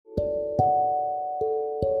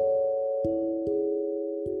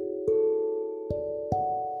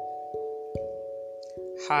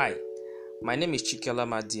Hi, my name is Chikela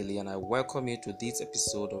Madili and I welcome you to this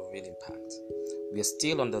episode of Real Impact. We are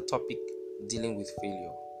still on the topic dealing with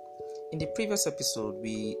failure. In the previous episode,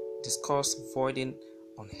 we discussed avoiding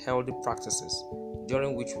unhealthy practices,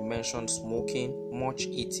 during which we mentioned smoking, much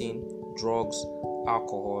eating, drugs,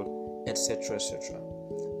 alcohol, etc.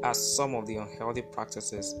 as some of the unhealthy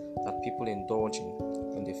practices that people indulge in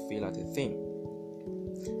when they fail at a thing.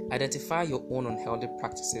 Identify your own unhealthy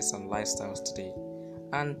practices and lifestyles today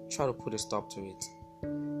and try to put a stop to it.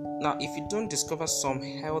 Now, if you don't discover some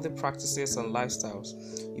healthy practices and lifestyles,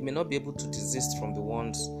 you may not be able to desist from the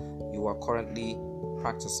ones you are currently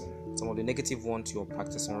practicing, some of the negative ones you are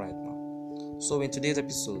practicing right now. So in today's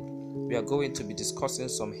episode, we are going to be discussing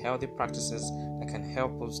some healthy practices that can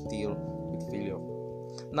help us deal with failure.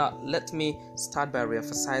 Now, let me start by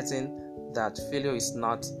re-emphasizing that failure is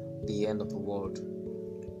not the end of the world.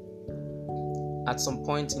 At some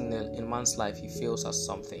point in a man's life, he fails at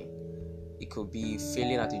something. It could be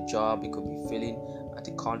failing at a job, it could be failing at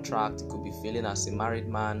a contract, it could be failing as a married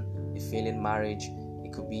man, a failing marriage,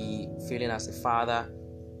 it could be failing as a father.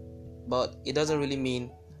 But it doesn't really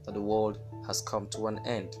mean that the world has come to an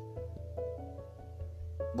end.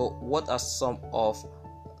 But what are some of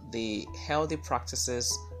the healthy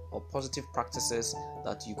practices or positive practices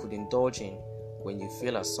that you could indulge in when you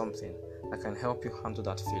fail at something that can help you handle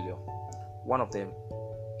that failure? One of them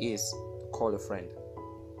is call a friend.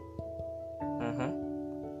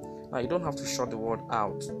 Now, you don't have to shut the world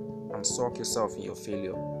out and sulk yourself in your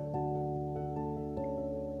failure.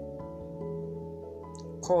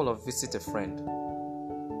 Call or visit a friend.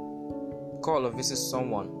 Call or visit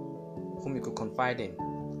someone whom you could confide in.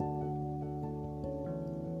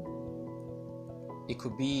 It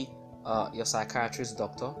could be your psychiatrist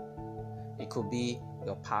doctor. It could be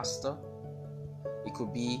your pastor. It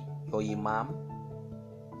could be your imam.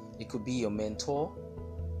 It could be your mentor.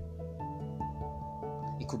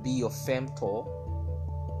 It could be your femtor.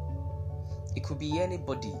 It could be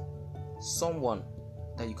anybody, someone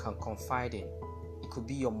that you can confide in. It could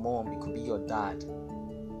be your mom. It could be your dad.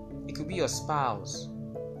 It could be your spouse.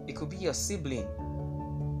 It could be your sibling.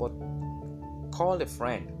 But call a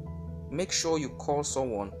friend. Make sure you call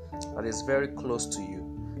someone that is very close to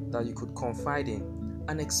you, that you could confide in,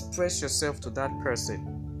 and express yourself to that person.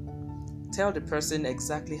 Tell the person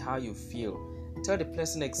exactly how you feel. Tell the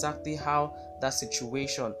person exactly how that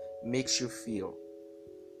situation makes you feel.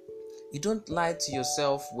 You don't lie to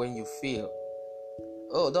yourself when you fail.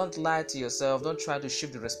 Don't lie to yourself. Don't try to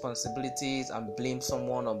shift the responsibilities and blame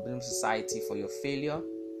someone or blame society for your failure.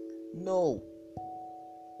 No.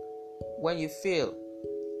 When you fail,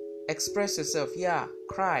 express yourself. Yeah,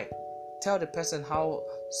 cry. Tell the person how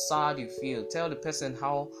sad you feel. Tell the person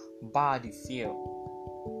how bad you feel.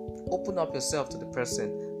 Open up yourself to the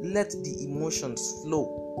person. Let the emotions flow.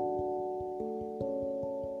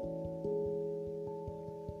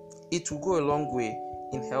 It will go a long way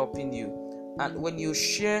in helping you. And when you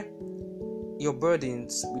share your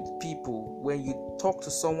burdens with people, when you talk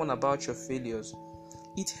to someone about your failures,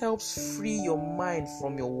 it helps free your mind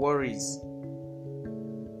from your worries.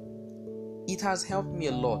 It has helped me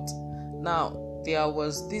a lot. Now, there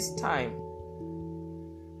was this time,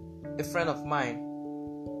 a friend of mine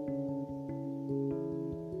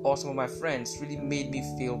or some of my friends really made me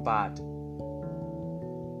feel bad.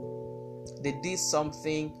 They did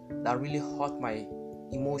something that really hurt my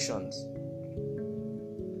emotions,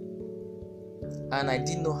 and I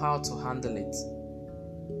didn't know how to handle it.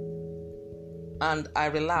 And I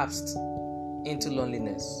relapsed into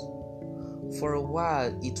loneliness. For a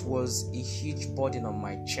while, it was a huge burden on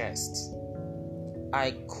my chest.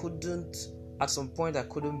 At some point, I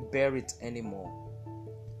couldn't bear it anymore.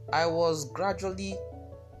 I was gradually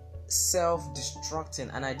self-destructing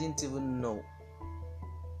and I didn't even know.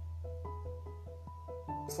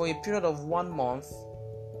 For a period of 1 month,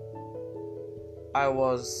 I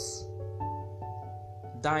was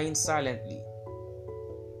dying silently.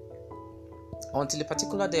 Until a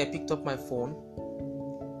particular day, I picked up my phone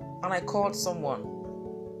and I called someone.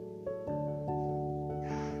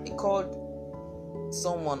 I called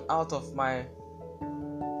someone out of my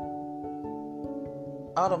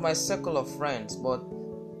circle of friends, but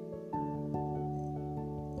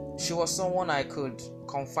she was someone I could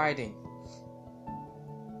confide in.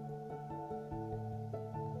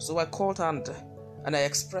 So I called her and I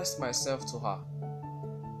expressed myself to her.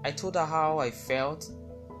 I told her how I felt.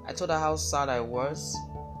 I told her how sad I was.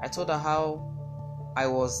 I told her how I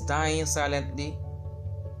was dying silently.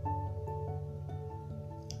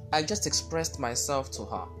 I just expressed myself to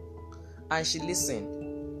her and she listened.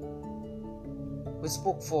 We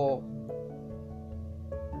spoke for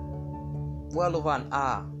well over an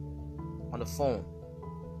hour on the phone.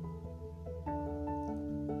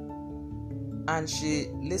 And she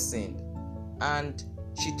listened, and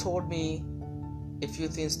she told me a few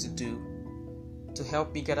things to do to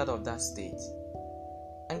help me get out of that state.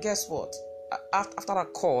 And guess what? After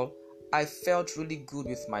that call, I felt really good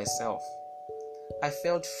with myself. I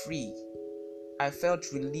felt free. I felt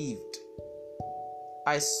relieved.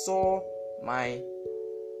 I saw my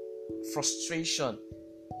frustration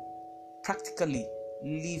practically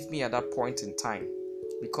leave me at that point in time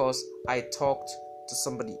because I talked to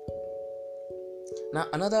somebody. Now,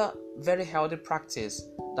 another very healthy practice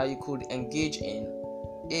that you could engage in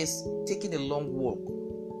is taking a long walk.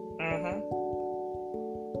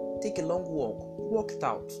 Take a long walk. Walk it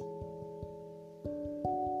out.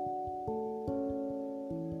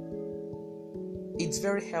 It's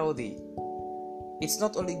very healthy. It's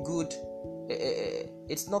not only good. It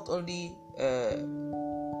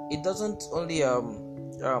doesn't only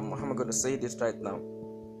how am I going to say this right now?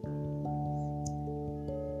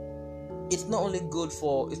 It's not only good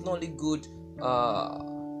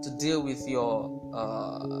to deal with your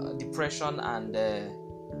depression and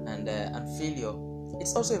failure.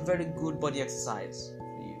 It's also a very good body exercise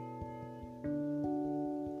for you.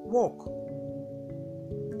 Walk.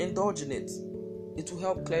 Indulge in it. It will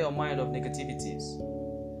help clear your mind of negativities.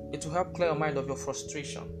 It will help clear your mind of your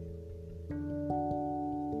frustration.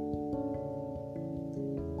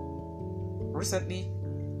 Recently,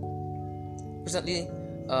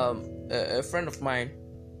 a friend of mine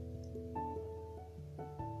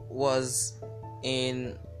was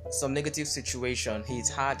in some negative situation. He'd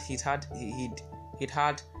had a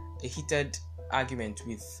heated argument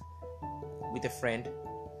with a friend,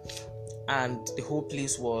 and the whole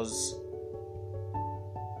place was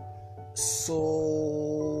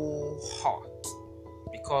so hot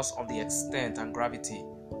because of the extent and gravity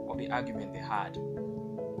of the argument they had.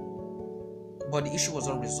 But the issue was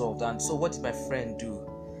unresolved, and so what did my friend do?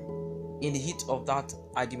 In the heat of that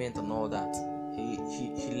argument and all that, he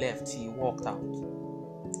left. He walked out.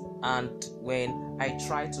 And when I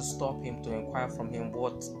tried to stop him, to inquire from him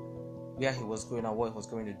where he was going and what he was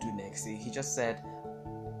going to do next, he just said,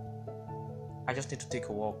 "I just need to take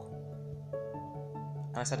a walk."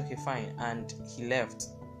 And I said, "Okay, fine." And he left.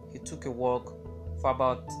 He took a walk for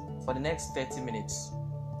the next 30 minutes.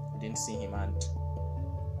 I didn't see him, and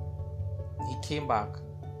he came back,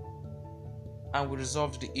 and we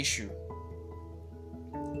resolved the issue.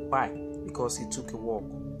 Why? Because he took a walk.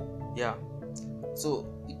 Yeah. So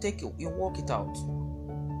you walk it out.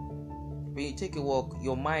 When you take a walk,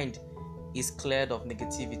 your mind is cleared of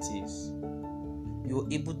negativities. You're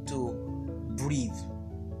able to breathe.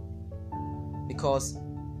 Because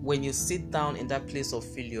when you sit down in that place of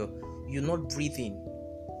failure, you're not breathing.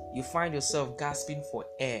 You find yourself gasping for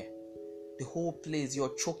air. The whole place,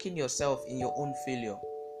 you're choking yourself in your own failure.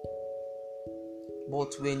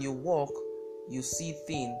 But when you walk, you see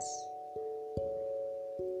things.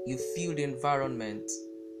 You feel the environment.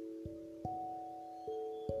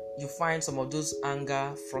 You find some of those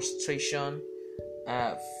anger, frustration,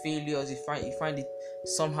 failures. You find it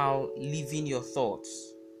somehow leaving your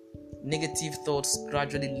thoughts. Negative thoughts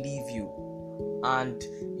gradually leave you, and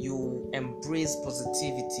you embrace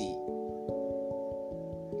positivity.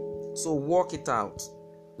 So walk it out.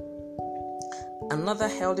 Another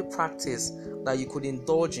healthy practice that you could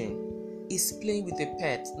indulge in is playing with a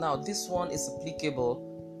pet. Now, this one is applicable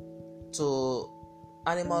to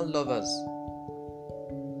animal lovers.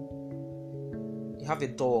 You have a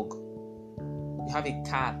dog, you have a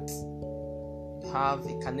cat, you have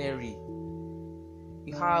a canary,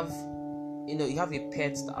 you have a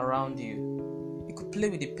pet around you. You could play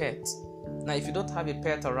with the pet. Now, if you don't have a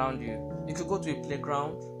pet around you, you could go to a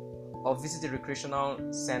playground or visit a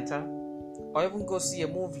recreational center or even go see a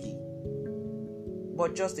movie.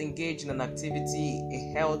 But just engage in an activity,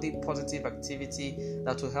 a healthy, positive activity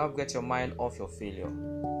that will help get your mind off your failure.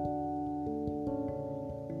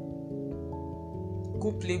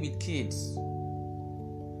 Go play with kids.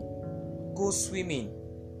 Go swimming.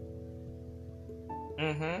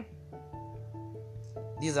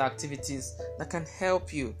 These are activities that can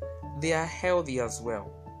help you. They are healthy as well.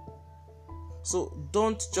 So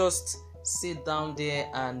don't just sit down there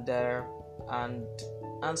and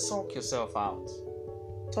sulk yourself out.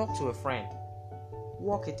 Talk to a friend.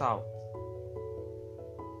 Walk it out.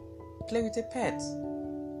 Play with a pet.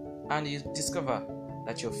 And you discover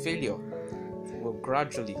that your failure will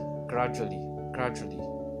gradually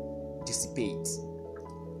dissipate.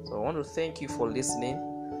 So I want to thank you for listening,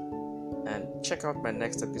 and check out my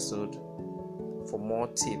next episode for more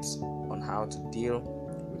tips on how to deal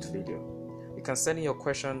with failure. You can send in your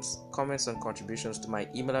questions, comments, and contributions to my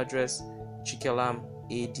email address,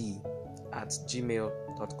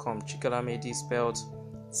 chikelamad@gmail.com. Chikelamad spelled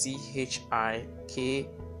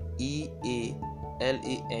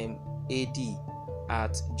CHIKEALAMAD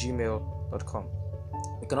 @gmail.com.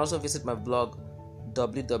 You can also visit my blog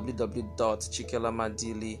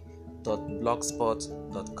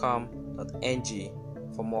www.chikelamadili.blogspot.com.ng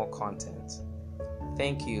for more content.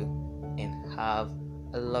 Thank you and have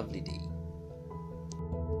a lovely day.